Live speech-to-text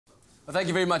Well, thank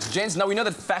you very much, gents. Now, we know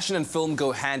that fashion and film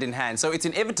go hand in hand, so it's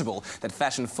inevitable that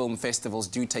fashion film festivals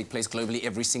do take place globally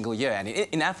every single year. And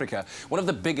in Africa, one of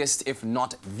the biggest, if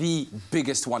not the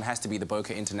biggest one, has to be the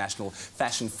Bokeh International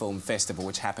Fashion Film Festival,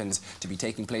 which happens to be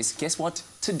taking place, guess what,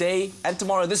 today and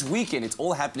tomorrow, this weekend. It's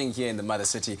all happening here in the mother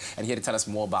city. And here to tell us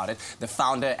more about it, the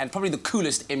founder and probably the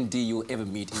coolest MD you'll ever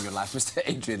meet in your life, Mr.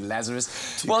 Adrian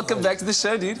Lazarus. Welcome back to the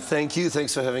show, dude. Thank you.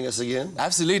 Thanks for having us again.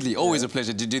 Absolutely. Always a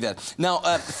pleasure to do that. Now,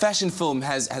 fashion film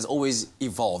has always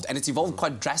evolved, and it's evolved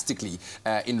quite drastically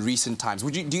in recent times.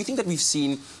 Do you think that we've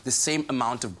seen the same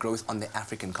amount of growth on the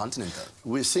African continent,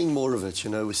 though? We're seeing more of it, you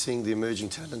know. We're seeing the emerging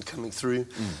talent coming through.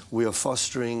 We are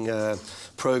fostering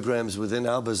programs within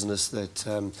our business that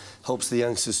helps the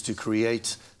youngsters to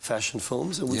create fashion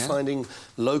films, and we're finding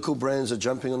local brands are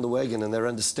jumping on the wagon and they're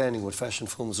understanding what fashion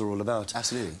films are all about.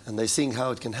 Absolutely. And they're seeing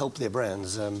how it can help their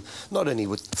brands, not only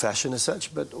with fashion as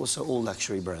such, but also all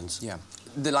luxury brands. Yeah.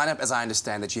 The lineup, as I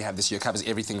understand, that you have this year covers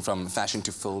everything from fashion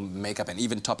to film, makeup, and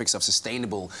even topics of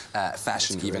sustainable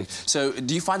fashion even. So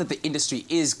do you find that the industry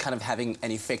is kind of having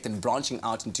an effect and branching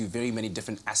out into very many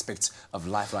different aspects of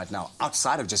life right now,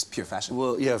 outside of just pure fashion?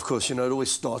 Well, yeah, of course. You know, it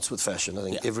always starts with fashion. I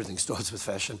think everything starts with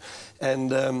fashion.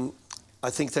 And I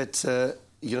think that,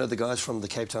 you know, the guys from the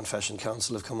Cape Town Fashion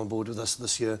Council have come on board with us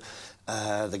this year.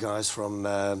 The guys from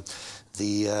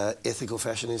the Ethical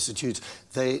Fashion Institute,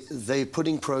 they're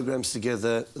putting programs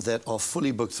together that are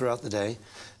fully booked throughout the day.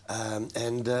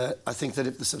 I think that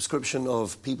if the subscription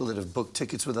of people that have booked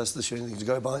tickets with us this year, anything to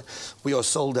go by, we are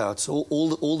sold out. So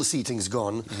all the seating's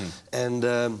gone.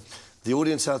 And the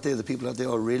audience out there, the people out there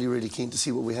are really, really keen to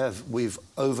see what we have. We've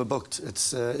overbooked.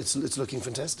 It's looking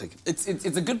fantastic. It's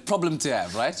a good problem to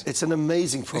have, right? It's an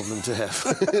amazing problem to have.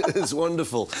 It's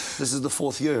wonderful. This is the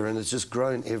 4th year, and it's just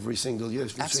grown every single year.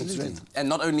 Absolutely. And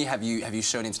not only have you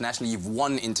shown internationally, you've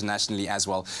won internationally as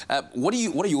well. What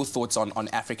are your thoughts on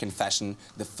African fashion,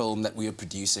 the film that we are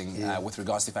producing with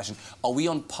regards to fashion? Are we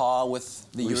on par with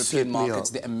the European markets,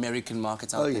 the American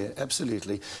markets out there? Oh yeah,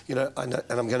 absolutely. You know, and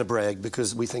I'm going to brag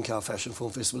because we think our Fashion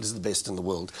Film Festival is the best in the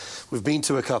world. We've been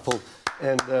to a couple,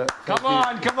 and come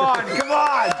on!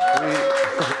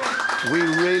 We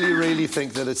really, really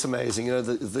think that it's amazing. You know,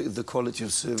 the quality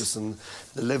of service and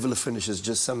the level of finish is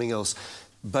just something else.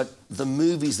 But the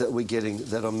movies that we're getting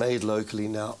that are made locally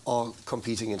now are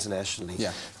competing internationally.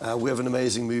 Yeah. We have an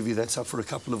amazing movie that's up for a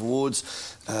couple of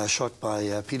awards, shot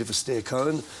by Peter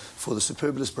Verster-Cohen for the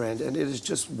Superbulous brand, and it is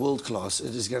just world-class.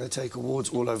 It is going to take awards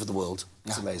all over the world.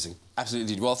 It's amazing.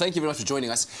 Absolutely. Well, thank you very much for joining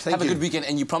us. Have a good weekend,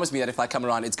 and you promised me that if I come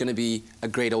around, it's going to be a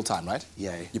great old time, right?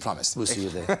 Yay. You promised. We'll see you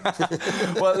there.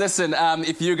 Well, listen,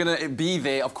 if you're going to be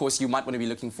there, of course, you might want to be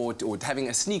looking forward to or having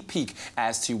a sneak peek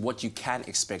as to what you can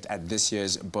expect at this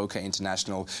year's Bokeh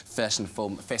International Fashion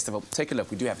Film Festival. Take a look.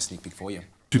 We do have a sneak peek for you.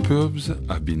 Superbs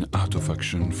have been out of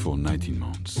action for 19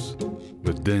 months.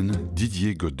 But then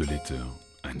Didier got the letter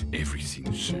and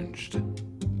everything changed.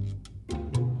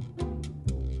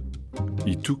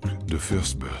 He took the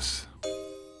first bus.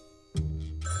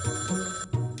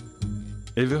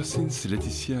 Ever since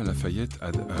Laetitia Lafayette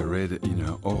had read in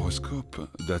her horoscope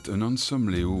that an handsome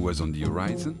Leo was on the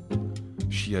horizon,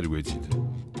 she had waited.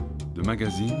 The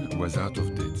magazine was out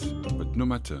of date, but no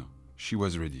matter, she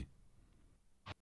was ready.